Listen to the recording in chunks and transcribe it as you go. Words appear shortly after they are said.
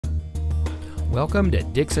Welcome to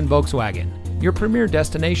Dixon Volkswagen, your premier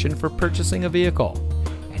destination for purchasing a vehicle.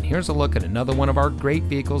 And here's a look at another one of our great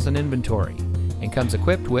vehicles in inventory, and comes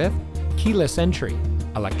equipped with keyless entry,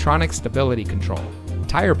 electronic stability control,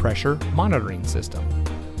 tire pressure monitoring system,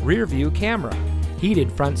 rear view camera, heated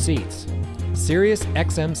front seats, Sirius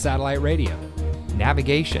XM satellite radio,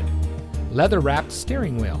 navigation, leather wrapped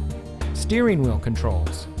steering wheel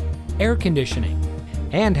controls, air conditioning,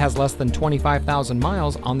 and has less than 25,000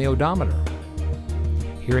 miles on the odometer.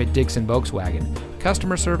 Here at Dixon Volkswagen,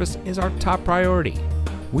 customer service is our top priority.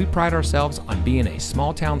 We pride ourselves on being a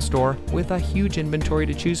small town store with a huge inventory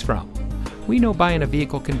to choose from. We know buying a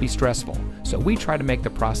vehicle can be stressful, so we try to make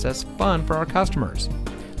the process fun for our customers.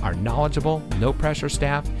 Our knowledgeable, no-pressure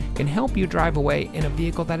staff can help you drive away in a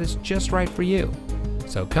vehicle that is just right for you.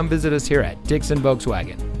 So come visit us here at Dixon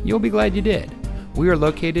Volkswagen. You'll be glad you did. We are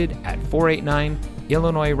located at 489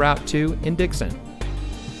 Illinois Route 2 in Dixon.